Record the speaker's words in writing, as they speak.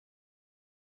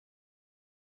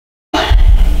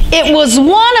It was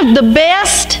one of the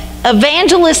best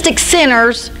evangelistic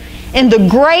centers in the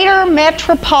greater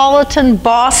metropolitan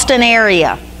Boston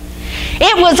area.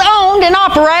 It was owned and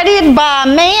operated by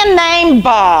a man named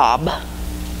Bob.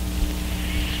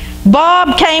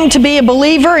 Bob came to be a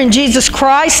believer in Jesus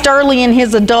Christ early in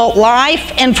his adult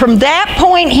life, and from that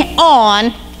point on,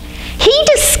 he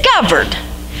discovered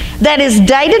that his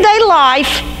day-to-day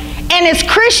life and his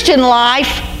Christian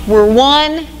life were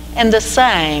one and the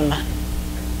same.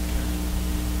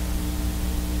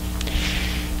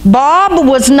 Bob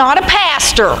was not a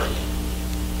pastor.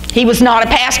 He was not a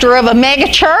pastor of a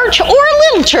mega church or a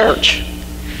little church.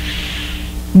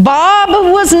 Bob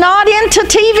was not into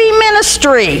TV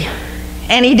ministry,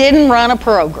 and he didn't run a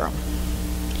program.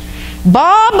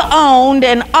 Bob owned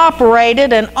and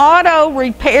operated an auto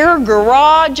repair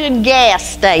garage and gas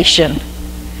station.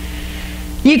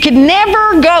 You could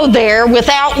never go there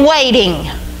without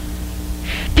waiting.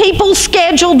 People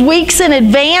scheduled weeks in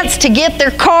advance to get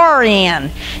their car in.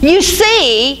 You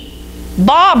see,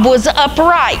 Bob was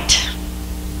upright,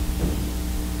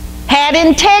 had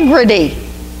integrity,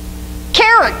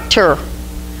 character,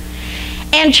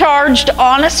 and charged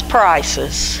honest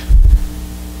prices.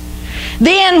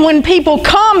 Then when people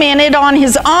commented on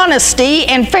his honesty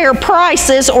and fair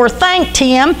prices or thanked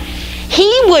him,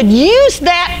 he would use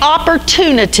that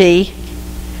opportunity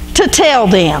to tell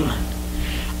them,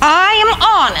 "I am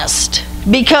honest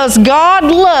because God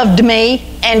loved me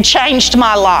and changed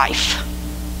my life."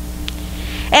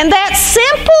 And that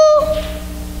simple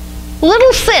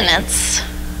little sentence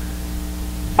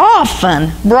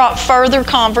often brought further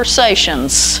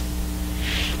conversations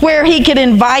where he could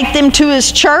invite them to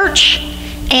his church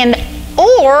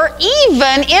or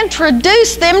even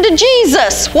introduce them to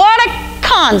Jesus. What a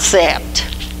concept.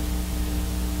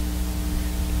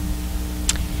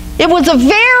 It was a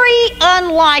very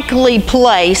unlikely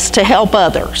place to help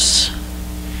others.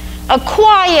 A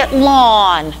quiet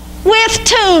lawn with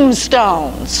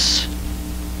tombstones.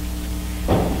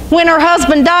 When her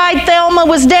husband died, Thelma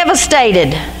was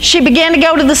devastated. She began to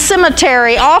go to the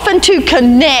cemetery, often to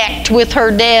connect with her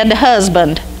dead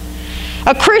husband.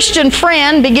 A Christian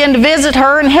friend began to visit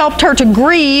her and helped her to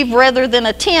grieve rather than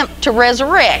attempt to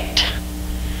resurrect.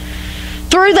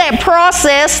 Through that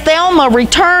process, Thelma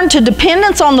returned to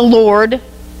dependence on the Lord,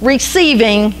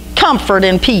 receiving comfort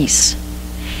and peace.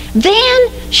 Then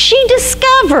she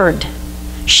discovered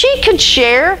she could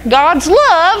share God's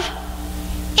love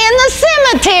in the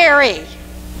cemetery.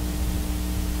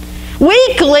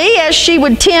 Weekly, as she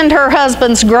would tend her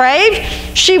husband's grave,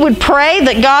 she would pray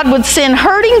that God would send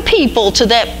hurting people to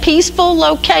that peaceful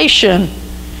location.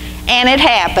 And it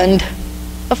happened,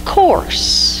 of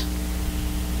course.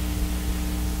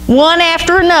 One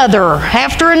after another,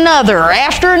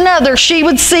 she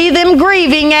would see them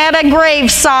grieving at a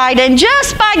graveside, and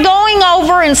just by going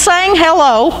over and saying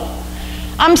hello,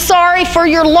 "I'm sorry for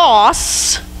your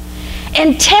loss,"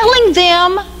 and telling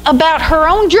them about her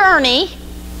own journey,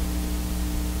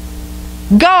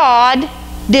 God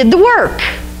did the work.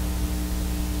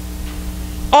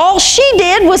 All she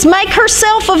did was make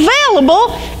herself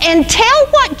available and tell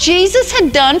what Jesus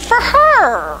had done for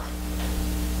her.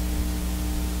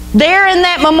 There in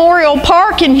that memorial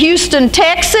park in Houston,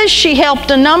 Texas, she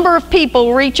helped a number of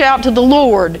people reach out to the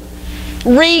Lord,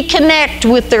 reconnect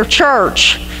with their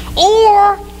church,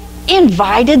 or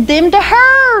invited them to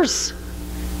hers.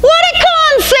 What a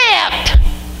concept!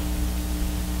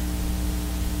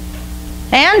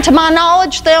 And to my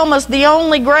knowledge, Thelma's the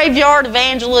only graveyard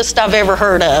evangelist I've ever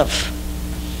heard of.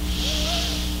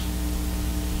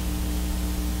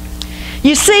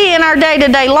 You see, in our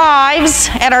day-to-day lives,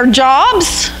 at our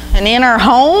jobs, and in our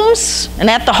homes, and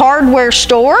at the hardware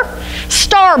store,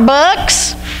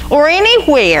 Starbucks, or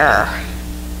anywhere,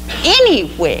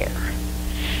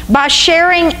 by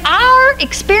sharing our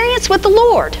experience with the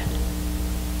Lord,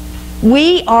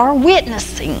 we are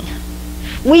witnessing.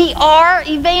 We are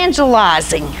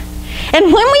evangelizing. And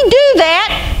when we do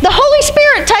that, the Holy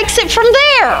Spirit takes it from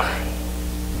there.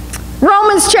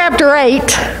 Romans chapter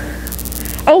 8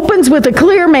 opens with a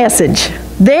clear message.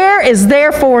 There is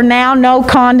therefore now no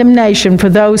condemnation for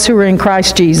those who are in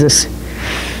Christ Jesus.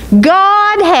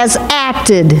 God has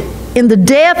acted in the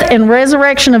death and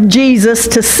resurrection of Jesus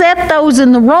to set those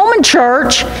in the Roman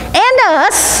church and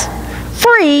us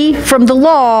free from the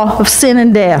law of sin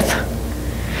and death.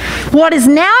 What is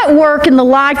now at work in the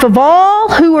life of all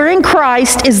who are in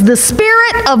Christ is the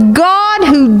Spirit of God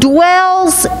who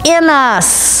dwells in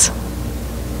us.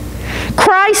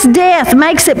 Christ's death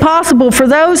makes it possible for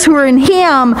those who are in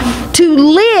Him to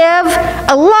live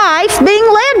a life being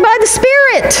led by the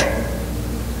Spirit.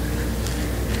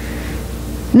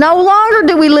 No longer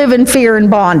do we live in fear and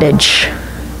bondage,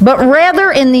 but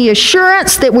rather in the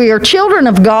assurance that we are children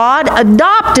of God,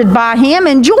 adopted by Him,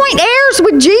 and joint heirs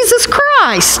with Jesus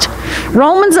Christ.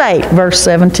 Romans 8, verse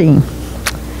 17.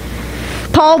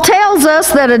 Paul tells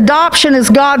us that adoption as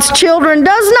God's children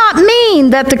does not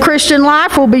mean that the Christian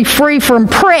life will be free from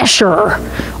pressure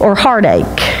or heartache.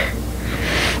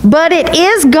 But it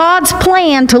is God's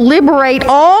plan to liberate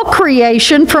all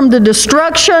creation from the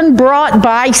destruction brought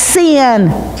by sin.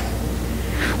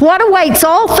 What awaits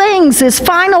all things is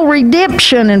final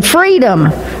redemption and freedom.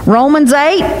 Romans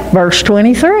 8, verse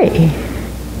 23.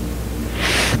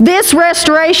 This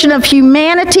restoration of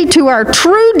humanity to our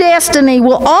true destiny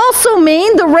will also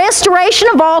mean the restoration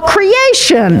of all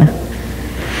creation.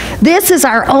 This is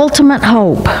our ultimate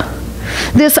hope.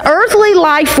 This earthly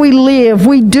life we live,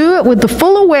 we do it with the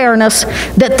full awareness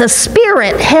that the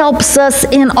Spirit helps us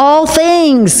in all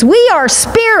things. We are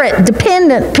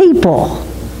Spirit-dependent people.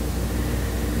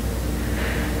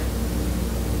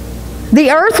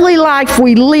 The earthly life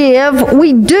we live,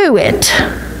 we do it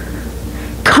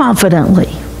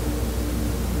confidently.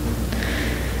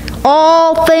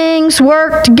 All things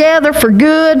work together for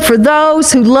good for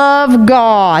those who love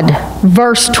God.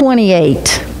 Verse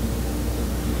 28.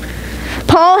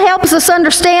 Paul helps us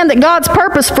understand that God's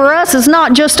purpose for us is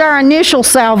not just our initial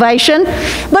salvation,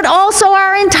 but also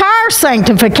our entire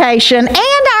sanctification and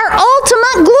our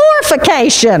ultimate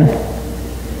glorification.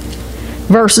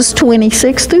 Verses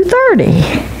 26 through 30.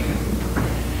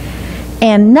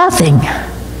 And nothing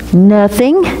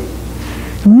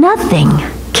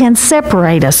can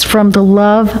separate us from the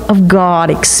love of God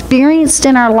experienced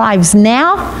in our lives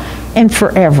now and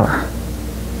forever.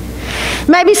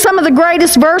 Maybe some of the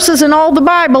greatest verses in all the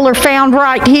Bible are found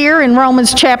right here in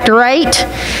Romans chapter 8.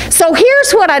 So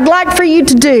here's what I'd like for you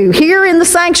to do here in the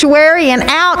sanctuary and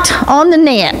out on the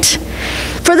net.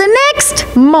 For the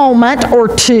next moment or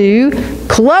two,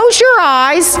 close your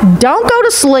eyes. Don't go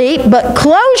to sleep, but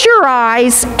close your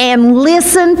eyes and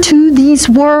listen to these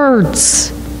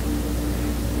words.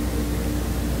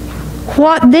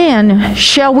 What then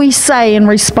shall we say in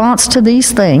response to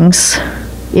these things?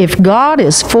 If God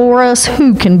is for us,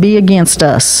 who can be against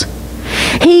us?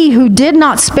 He who did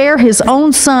not spare His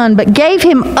own Son, but gave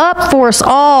Him up for us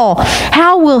all,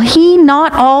 how will He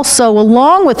not also,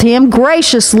 along with Him,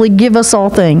 graciously give us all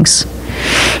things?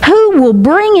 Who will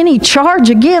bring any charge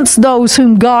against those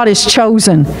whom God has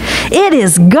chosen? It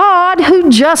is God who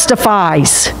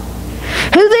justifies.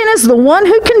 Who then is the one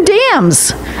who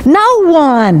condemns? No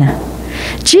one.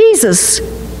 Jesus,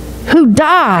 who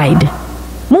died,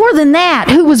 more than that,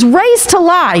 who was raised to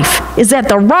life, is at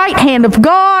the right hand of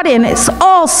God and is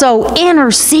also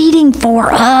interceding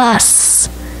for us.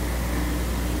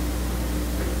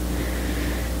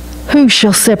 Who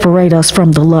shall separate us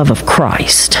from the love of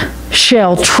Christ?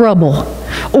 Shall trouble,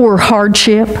 or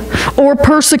hardship, or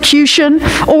persecution,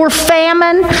 or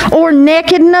famine, or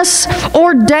nakedness,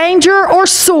 or danger, or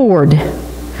sword?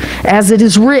 As it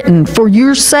is written, for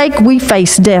your sake we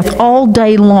face death all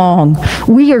day long.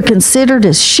 We are considered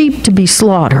as sheep to be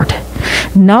slaughtered.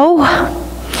 No,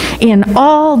 in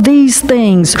all these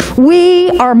things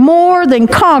we are more than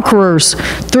conquerors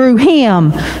through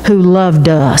Him who loved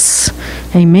us.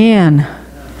 Amen.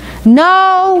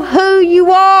 Know who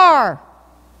you are.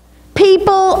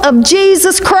 People of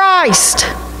Jesus Christ.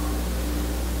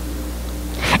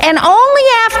 And only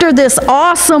after this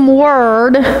awesome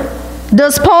word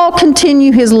does Paul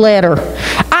continue his letter.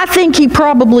 I think he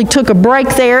probably took a break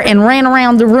there and ran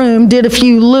around the room, did a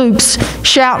few loops,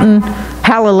 shouting,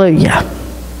 hallelujah.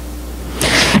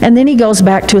 And then he goes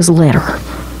back to his letter.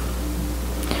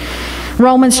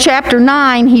 Romans chapter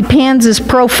 9, he pens his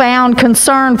profound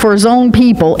concern for his own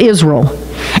people, Israel,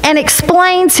 and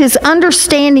explains his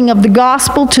understanding of the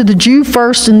gospel to the Jew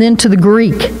first and then to the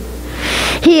Greek.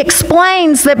 He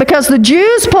explains that because the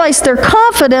Jews place their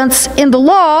confidence in the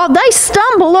law, they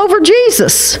stumble over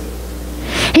Jesus.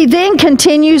 He then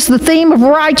continues the theme of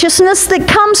righteousness that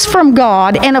comes from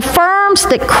God and affirms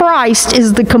that Christ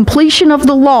is the completion of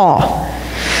the law,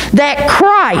 that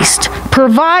Christ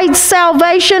provides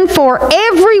salvation for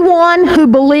everyone who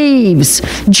believes,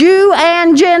 Jew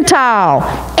and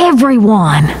Gentile,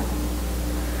 everyone.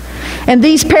 And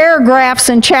these paragraphs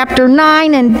in chapter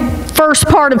 9 and first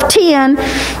part of 10 bring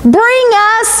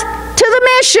us to the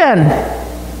mission.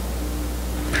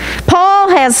 Paul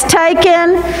has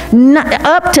taken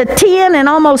up to 10 and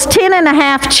almost 10 and a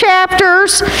half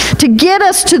chapters to get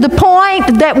us to the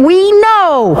point that we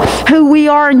know who we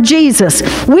are in Jesus.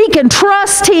 We can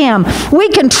trust Him. We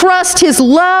can trust His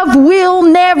love will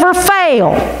never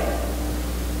fail.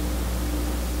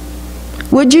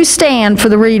 Would you stand for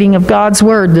the reading of God's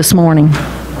Word this morning?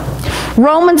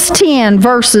 Romans 10,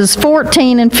 verses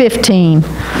 14 and 15.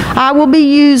 I will be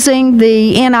using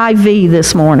the NIV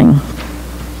this morning.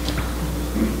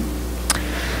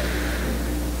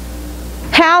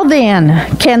 How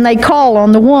then can they call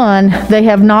on the one they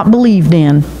have not believed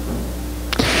in?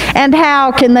 And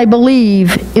how can they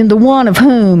believe in the one of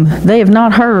whom they have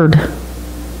not heard?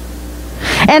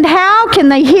 And how can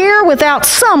they hear without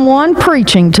someone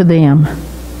preaching to them?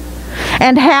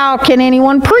 And how can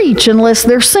anyone preach unless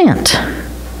they're sent?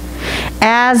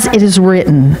 As it is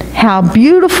written, how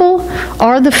beautiful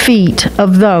are the feet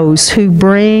of those who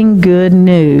bring good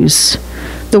news.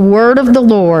 The word of the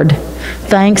Lord.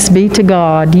 Thanks be to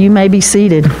God. You may be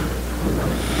seated.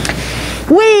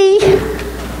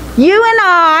 You and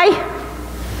I,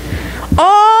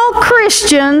 all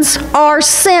Christians are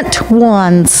sent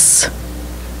ones.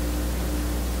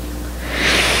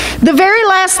 The very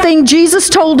last thing Jesus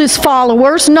told his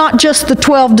followers, not just the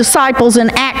 12 disciples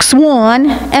in Acts 1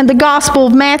 and the Gospel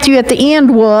of Matthew at the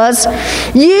end, was,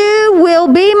 "You will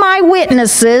be my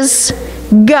witnesses.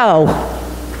 Go."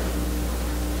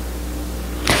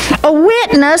 A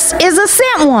witness is a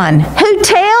sent one who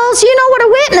tells, you know what a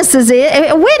witness is?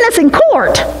 A witness in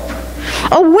court.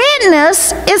 A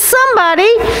witness is somebody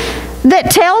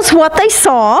that tells what they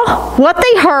saw, what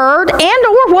they heard, and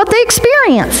or what they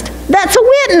experienced. That's a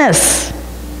witness.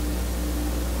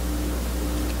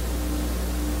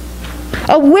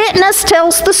 A witness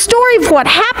tells the story of what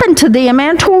happened to them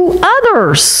and to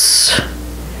others.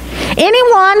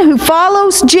 Anyone who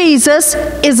follows Jesus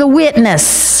is a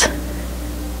witness.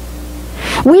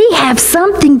 We have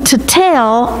something to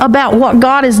tell about what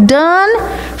God has done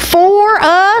for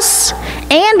us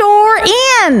and or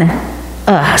in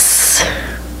us.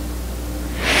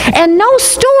 And no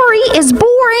story is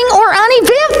boring or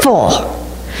uneventful.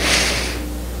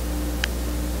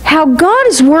 How God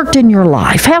has worked in your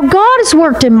life, how God has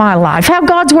worked in my life, how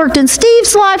God's worked in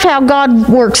Steve's life, how God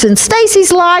works in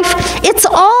Stacy's life, it's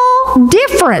all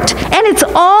different and it's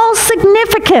all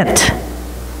significant.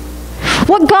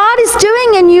 What God is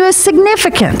doing in you is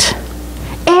significant.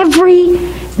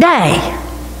 Every day.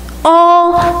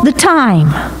 All the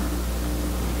time.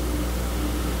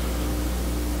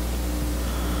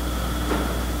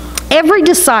 Every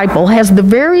disciple has the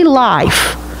very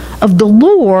life of the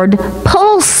Lord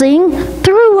pulsing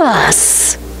through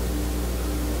us.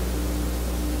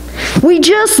 We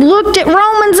just looked at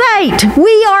Romans 8.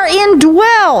 We are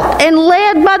indwelt and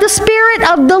led by the Spirit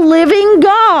of the living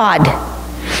God.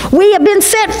 We have been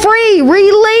set free,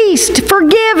 released,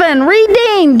 forgiven,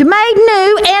 redeemed, made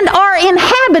new, and are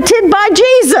inhabited by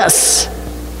Jesus.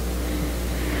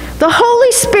 The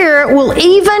Holy Spirit will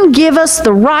even give us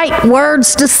the right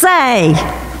words to say.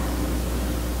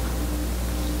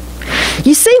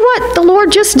 You see what the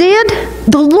Lord just did?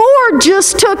 The Lord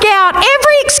just took out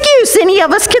every excuse any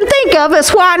of us can think of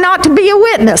as why not to be a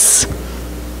witness.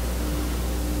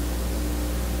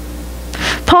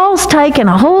 Paul's taken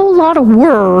a whole lot of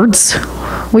words,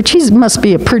 which he must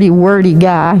be a pretty wordy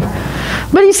guy,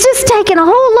 but he's just taken a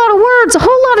whole lot of words, a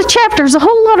whole lot of chapters, a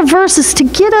whole lot of verses to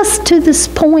get us to this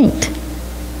point.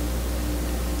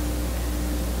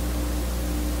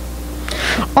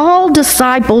 All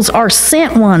disciples are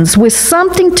sent ones with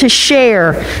something to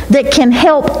share that can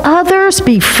help others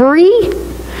be free,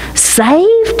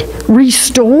 saved,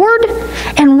 restored,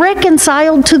 and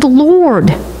reconciled to the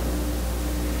Lord.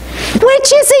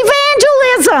 Which is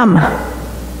evangelism.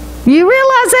 You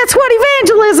realize that's what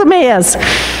evangelism is.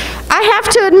 I have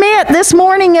to admit, this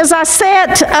morning as I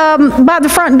sat by the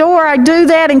front door, I do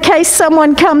that in case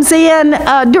someone comes in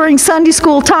during Sunday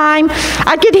school time.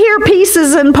 I could hear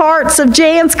pieces and parts of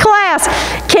Jan's class.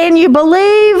 Can you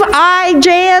believe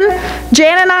Jan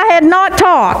and I had not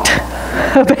talked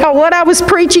about what I was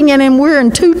preaching in, and we're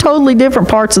in two totally different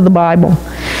parts of the Bible.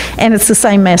 And it's the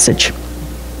same message.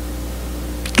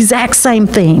 Exact same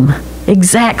theme.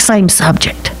 Exact same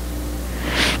subject.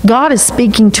 God is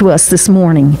speaking to us this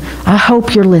morning. I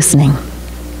hope you're listening.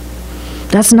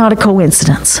 That's not a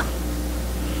coincidence.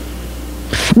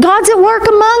 God's at work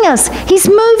among us. He's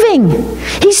moving.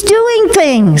 He's doing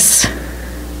things.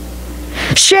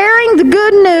 Sharing the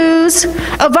good news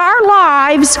of our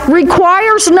lives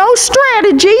requires no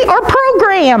strategy or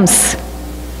programs.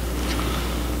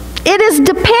 It is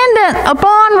dependent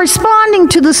upon responding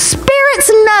to the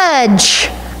Spirit's nudge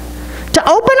to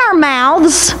open our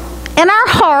mouths and our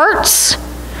hearts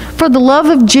for the love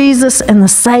of Jesus and the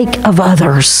sake of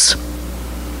others.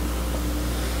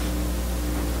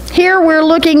 Here we're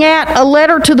looking at a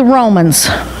letter to the Romans.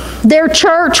 Their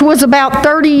church was about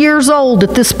 30 years old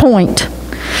at this point.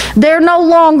 They're no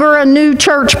longer a new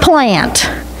church plant.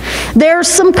 There's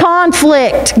some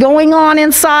conflict going on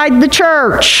inside the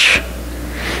church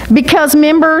because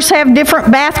members have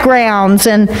different backgrounds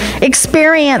and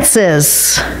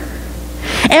experiences.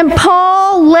 And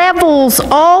Paul levels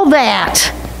all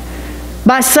that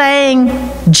by saying,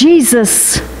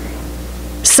 Jesus,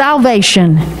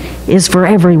 salvation is for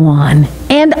everyone,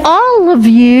 and all of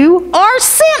you are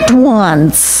sent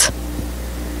ones.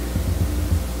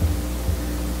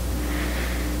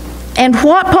 And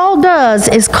what Paul does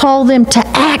is call them to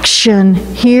action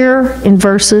here in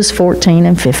verses 14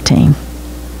 and 15.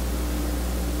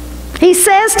 He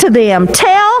says to them,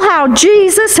 tell how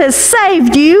Jesus has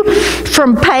saved you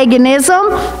from paganism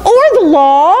or the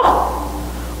law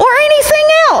or anything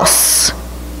else.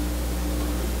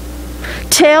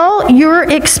 Tell your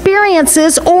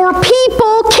experiences or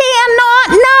people cannot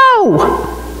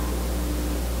know.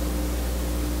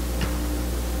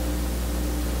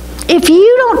 If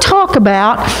you don't talk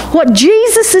about what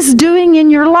Jesus is doing in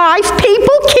your life,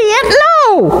 people can't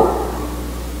know.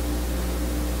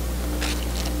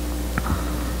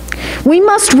 We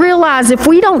must realize if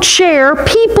we don't share,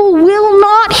 people will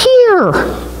not hear.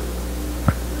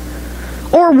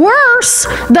 Or worse,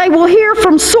 they will hear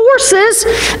from sources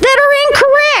that are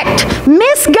incorrect,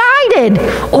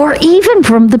 misguided, or even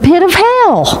from the pit of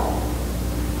hell.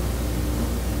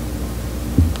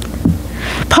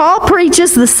 Paul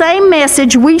preaches the same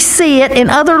message. We see it in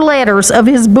other letters of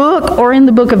his book or in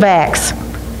the book of Acts.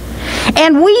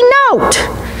 And we note,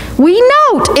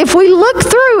 if we look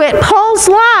through at Paul's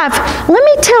life, let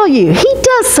me tell you, he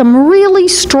does some really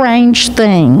strange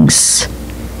things.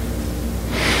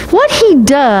 What he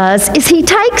does is he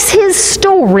takes his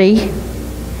story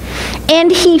and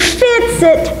he fits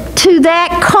it to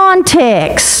that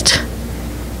context.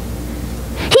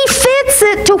 He fits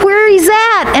it to where he's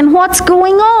at and what's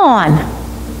going on.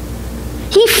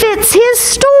 He fits his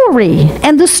story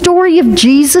and the story of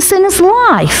Jesus in his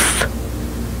life.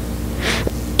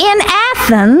 In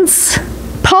Athens,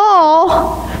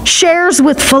 Paul shares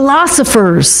with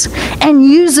philosophers and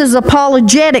uses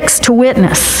apologetics to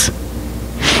witness.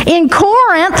 In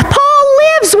Corinth, Paul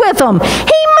lives with them. He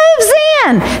moves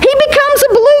in. He becomes a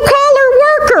blue-collar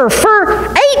worker for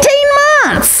 18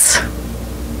 months.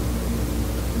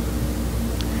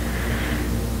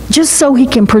 Just so he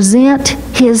can present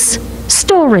his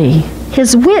story,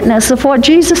 his witness of what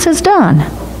Jesus has done.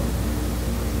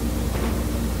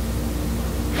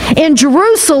 In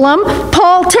Jerusalem,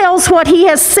 Paul tells what he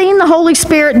has seen the Holy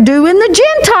Spirit do in the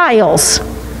Gentiles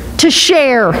to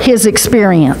share his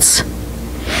experience.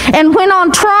 And when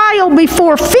on trial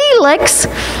before Felix,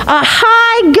 a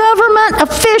high government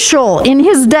official in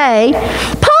his day,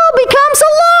 Paul becomes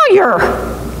a lawyer.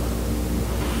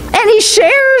 And he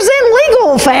shares in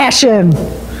legal fashion.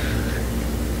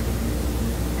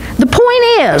 The point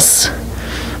is,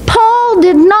 Paul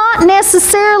did not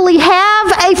necessarily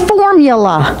have a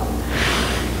formula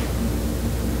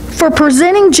for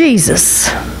presenting Jesus.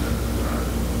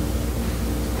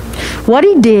 What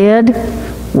he did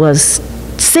was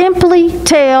simply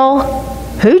tell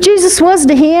who Jesus was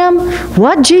to him,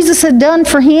 what Jesus had done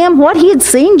for him, what he had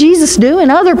seen Jesus do in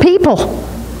other people.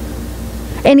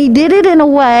 And he did it in a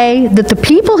way that the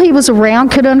people he was around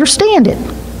could understand it.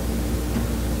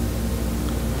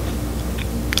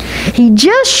 He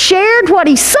just shared what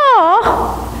he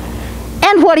saw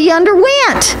and what he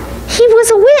underwent. He was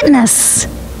a witness.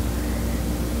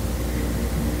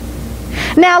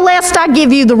 Now, lest I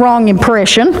give you the wrong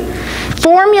impression,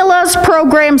 formulas,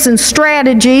 programs, and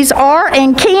strategies are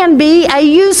and can be a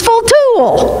useful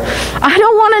tool. I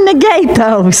don't want to negate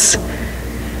those.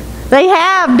 They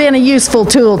have been a useful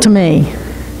tool to me.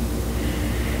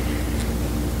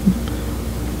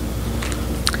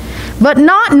 But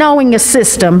not knowing a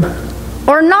system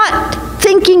or not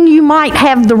thinking you might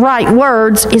have the right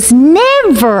words is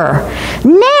never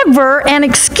an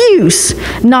excuse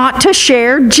not to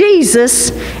share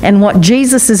Jesus and what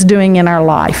Jesus is doing in our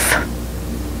life.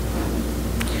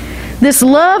 This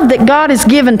love that God has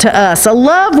given to us, a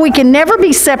love we can never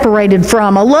be separated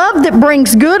from, a love that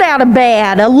brings good out of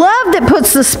bad, a love that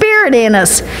puts the Spirit in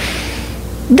us,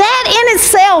 that in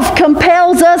itself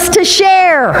compels us to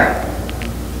share.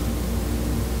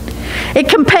 It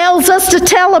compels us to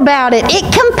tell about it. It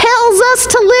compels us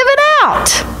to live it out.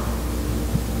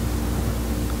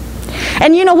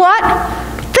 And you know what?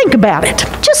 Think about it.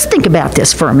 Just think about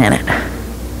this for a minute.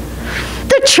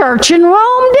 The church in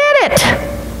Rome did it.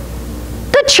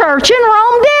 The church in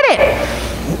Rome did it.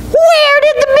 Where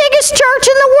did the biggest church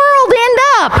in the world end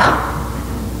up?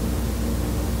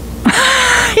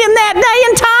 In that day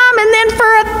and time, and then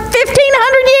for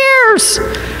 1,500 years.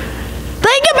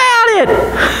 Think about it.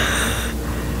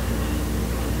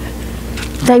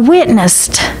 they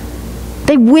witnessed.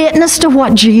 They witnessed to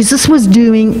what Jesus was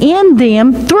doing in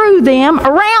them, through them,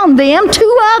 around them,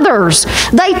 to others.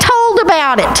 They told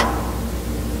about it.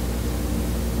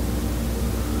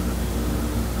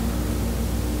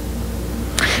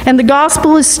 And the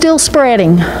gospel is still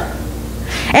spreading.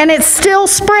 And it's still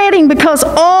spreading because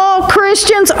all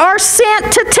Christians are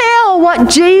sent to tell what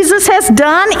Jesus has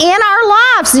done in our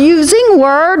lives using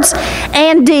words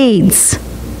and deeds.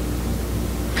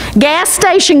 Gas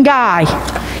station guy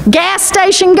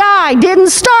didn't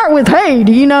start with, hey,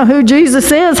 do you know who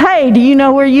Jesus is? Hey, do you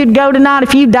know where you'd go tonight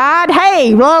if you died?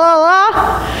 Hey, blah, blah,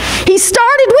 blah. He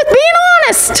started with being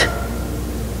honest.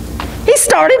 He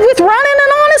started with running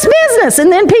an honest business.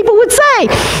 And then people would say,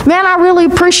 man, I really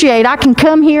appreciate I can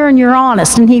come here and you're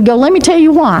honest. And he'd go, let me tell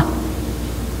you why.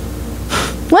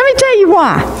 Let me tell you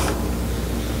why.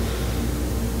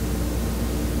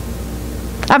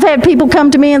 I've had people come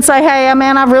to me and say, hey,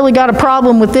 man, I've really got a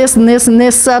problem with this and this and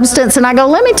this substance. And I go,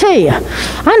 let me tell you,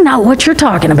 I know what you're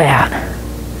talking about.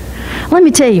 Let me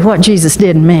tell you what Jesus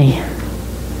did in me.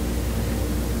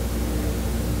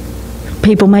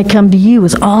 People may come to you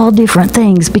as all different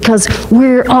things because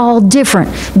we're all different.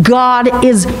 God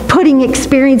is putting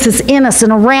experiences in us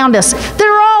and around us.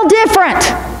 They're all different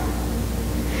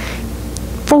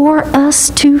for us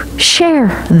to share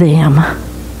them.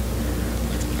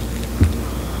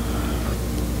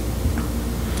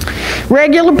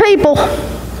 Regular people,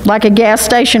 like a gas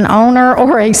station owner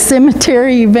or a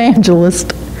cemetery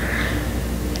evangelist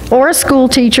or a school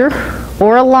teacher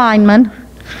or a lineman,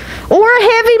 or a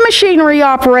heavy machinery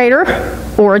operator,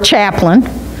 or a chaplain,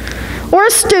 or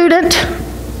a student,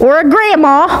 or a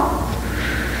grandma,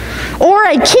 or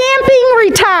a camping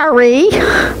retiree,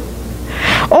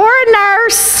 or a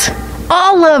nurse,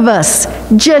 all of us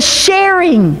just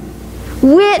sharing,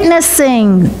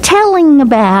 witnessing, telling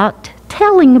about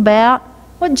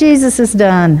what Jesus has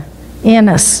done in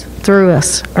us, through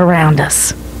us, around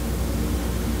us.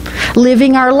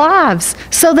 Living our lives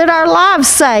so that our lives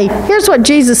say, here's what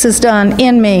Jesus has done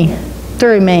in me,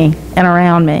 through me, and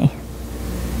around me.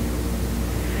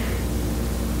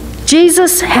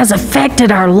 Jesus has affected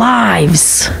our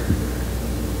lives.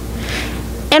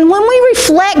 And when we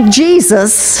reflect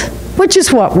Jesus, which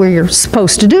is what we're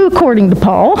supposed to do according to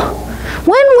Paul,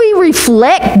 when we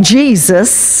reflect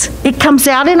Jesus, it comes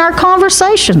out in our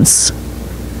conversations.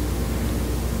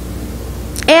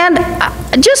 And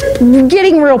just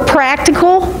getting real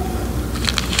practical,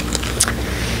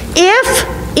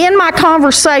 if in my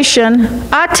conversation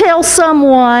I tell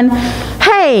someone,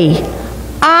 hey,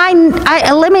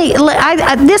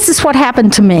 this is what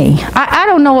happened to me. I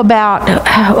don't know about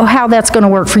how that's going to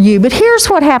work for you, but here's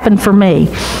what happened for me.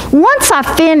 Once I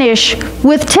finish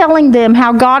with telling them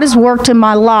how God has worked in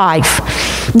my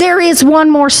life, there is one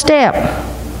more step.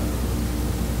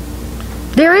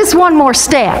 There is one more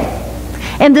step.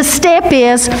 And the step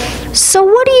is, so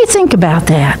what do you think about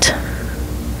that?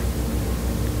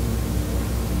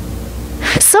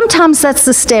 Sometimes that's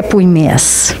the step we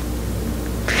miss.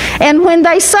 And when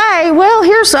they say, well,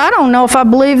 I don't know if I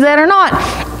believe that or not,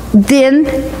 then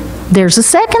there's a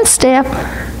second step.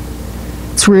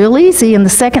 It's real easy, and the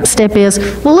second step is,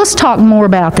 well, let's talk more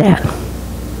about that. Or,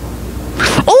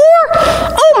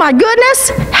 oh my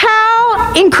goodness,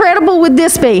 how incredible would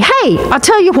this be? Hey, I'll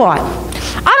tell you what.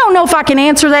 I don't know if I can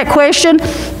answer that question,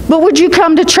 but would you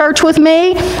come to church with me?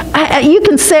 You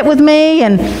can sit with me,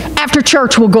 and after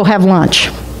church we'll go have lunch.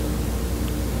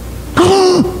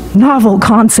 Novel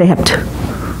concept.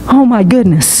 Oh my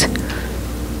goodness.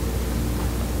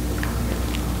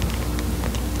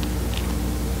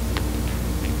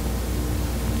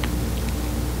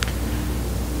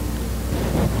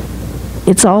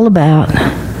 It's all about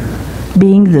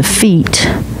being the feet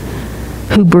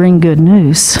who bring good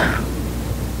news.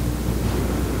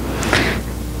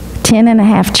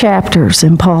 10.5 chapters,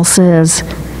 and Paul says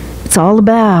it's all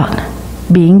about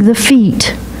being the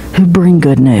feet who bring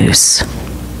good news.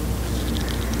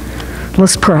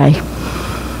 Let's pray.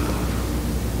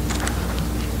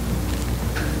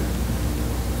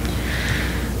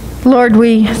 Lord,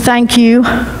 we thank you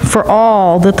for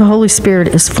all that the Holy Spirit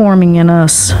is forming in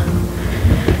us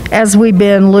as we've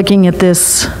been looking at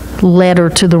this letter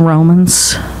to the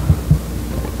Romans.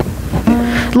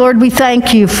 Lord, we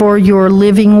thank you for your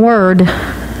living word.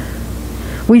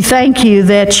 We thank you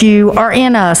that you are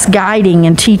in us, guiding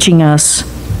and teaching us.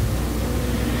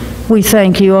 We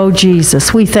thank you, oh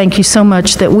Jesus. We thank you so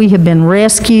much that we have been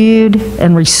rescued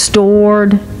and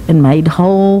restored and made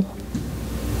whole.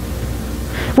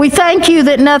 We thank you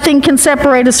that nothing can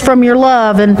separate us from your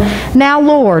love. And now,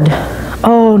 Lord,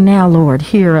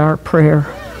 hear our prayer.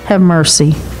 Have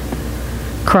mercy.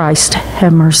 Christ,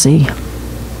 have mercy.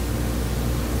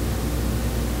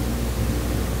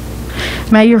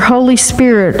 May your Holy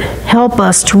Spirit help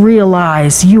us to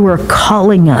realize you are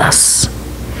calling us.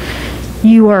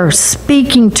 You are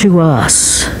speaking to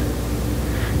us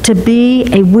to be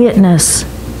a witness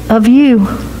of you.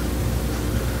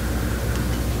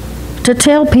 To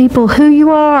tell people who you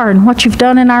are and what you've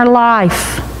done in our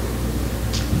life.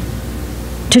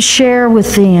 To share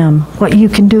with them what you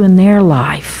can do in their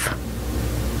life.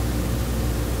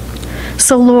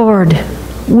 So Lord,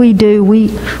 we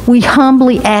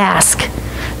humbly ask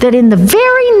that in the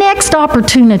very next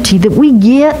opportunity that we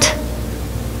get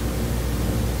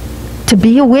to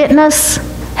be a witness,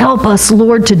 help us,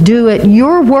 Lord, to do it.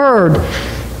 Your word,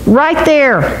 right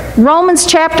there, Romans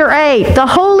chapter 8, the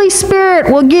Holy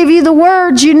Spirit will give you the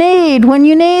words you need when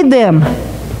you need them.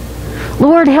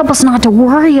 Lord, help us not to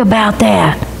worry about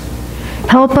that.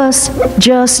 Help us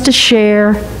just to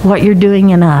share what you're doing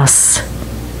in us.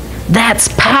 That's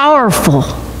powerful.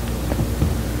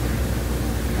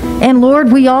 And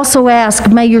Lord, we also ask,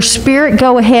 may your Spirit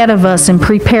go ahead of us and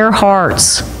prepare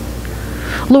hearts.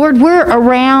 Lord, we're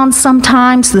around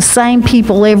sometimes the same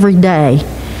people every day.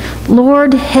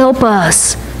 Lord, help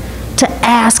us to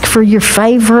ask for your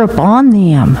favor upon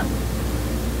them.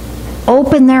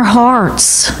 Open their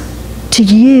hearts to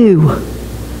you.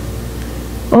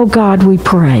 Oh God, we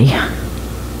pray.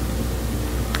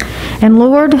 And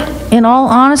Lord, in all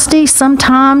honesty,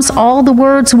 sometimes all the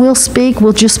words we'll speak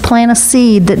will just plant a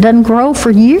seed that doesn't grow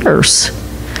for years.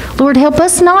 Lord, help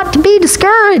us not to be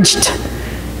discouraged.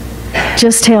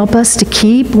 Just help us to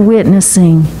keep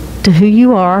witnessing to who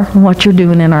you are and what you're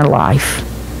doing in our life.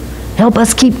 Help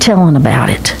us keep telling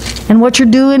about it and what you're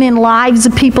doing in lives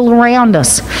of people around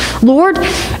us. Lord,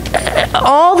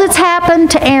 all that's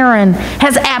happened to Aaron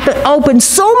has opened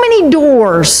so many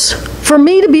doors for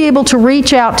me to be able to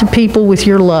reach out to people with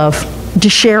your love, to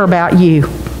share about you.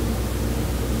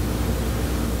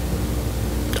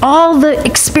 All the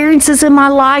experiences in my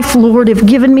life, Lord, have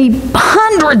given me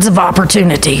hundreds of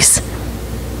opportunities.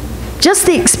 Just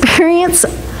the experience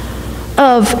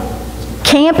of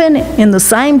camping in the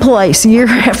same place year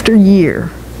after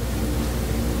year.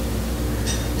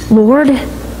 Lord,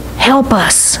 help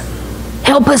us.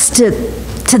 Help us to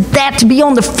be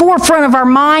on the forefront of our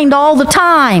mind all the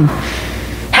time.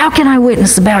 How can I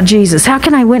witness about Jesus? How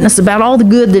can I witness about all the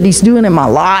good that he's doing in my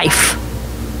life?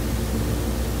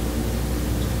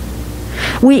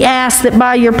 We ask that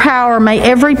by your power, may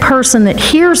every person that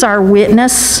hears our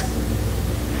witness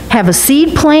have a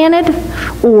seed planted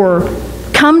or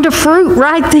come to fruit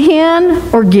right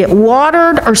then or get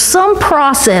watered or some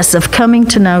process of coming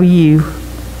to know you.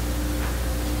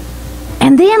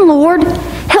 And then, Lord,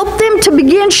 help them to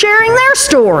begin sharing their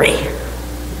story.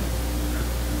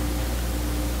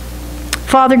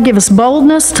 Father, give us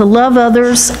boldness to love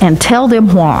others and tell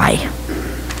them why.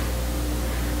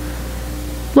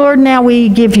 Lord, now we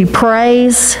give you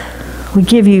praise. We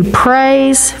give you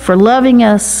praise for loving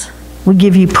us. We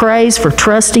give you praise for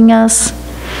trusting us.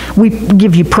 We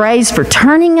give you praise for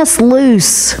turning us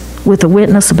loose with a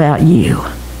witness about you.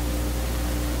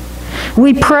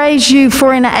 We praise you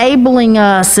for enabling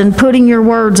us and putting your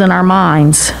words in our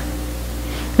minds.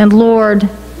 And Lord,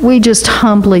 we just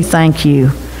humbly thank you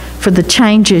for the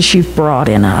changes you've brought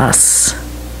in us.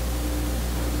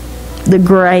 The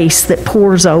grace that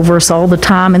pours over us all the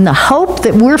time and the hope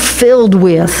that we're filled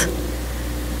with.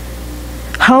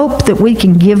 Hope that we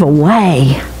can give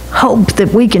away. Hope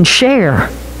that we can share.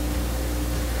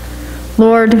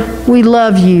 Lord, we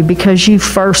love you because you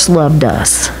first loved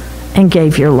us and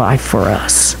gave your life for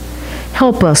us.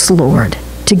 Help us, Lord,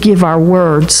 to give our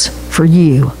words for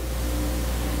you.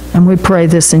 And we pray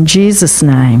this in Jesus'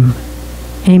 name.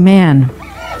 Amen.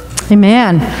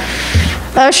 Amen.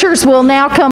 Ushers will now come.